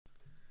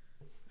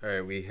All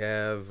right, we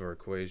have our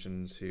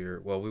equations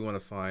here. Well, we want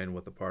to find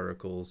what the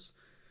particle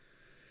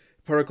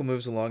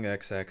moves along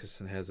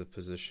x-axis and has a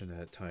position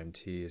at time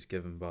t is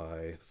given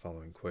by the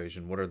following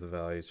equation. What are the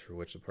values for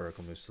which the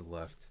particle moves to the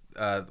left?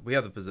 We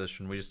have the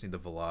position. We just need the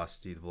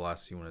velocity. The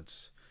velocity when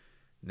it's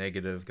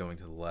negative going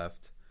to the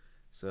left.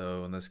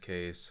 So in this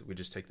case, we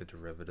just take the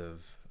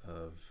derivative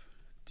of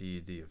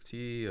d of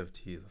t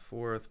to the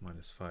fourth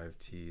minus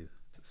 5t to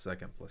the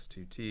second plus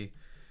 2t.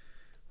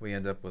 We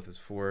end up with is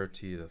 4t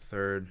to the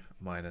third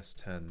minus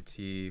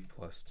 10t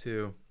plus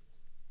 2.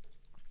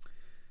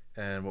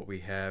 And what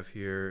we have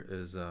here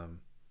is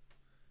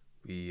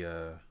we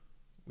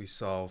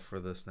solve for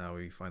this now.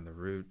 We find the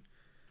root.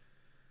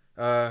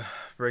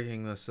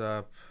 Breaking this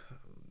up,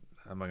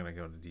 I'm not going to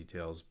go into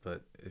details,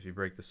 but if you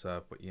break this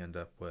up, what you end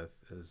up with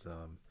is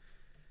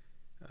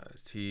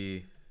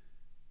t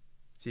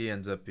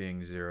ends up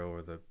being 0,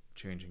 or the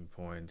changing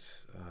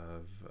point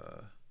of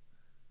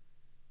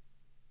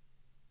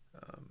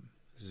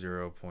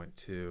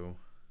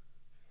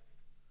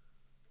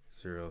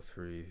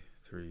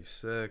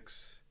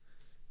 0.20336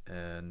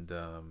 and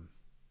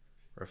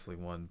roughly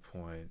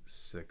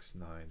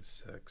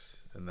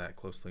 1.696, and that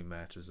closely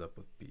matches up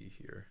with B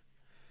here.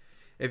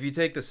 If you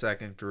take the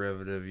second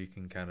derivative, you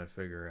can kind of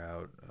figure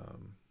out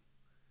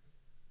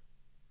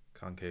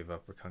concave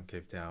up or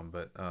concave down,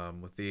 but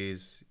with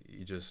these,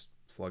 you just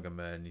plug them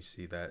in, you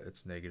see that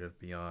it's negative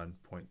beyond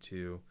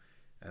 0.2,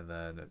 and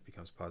then it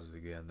becomes positive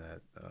again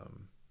at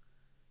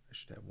I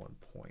should have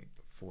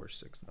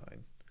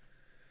 1.469.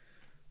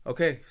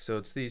 Okay, so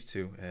it's these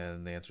two,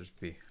 and the answer is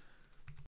B.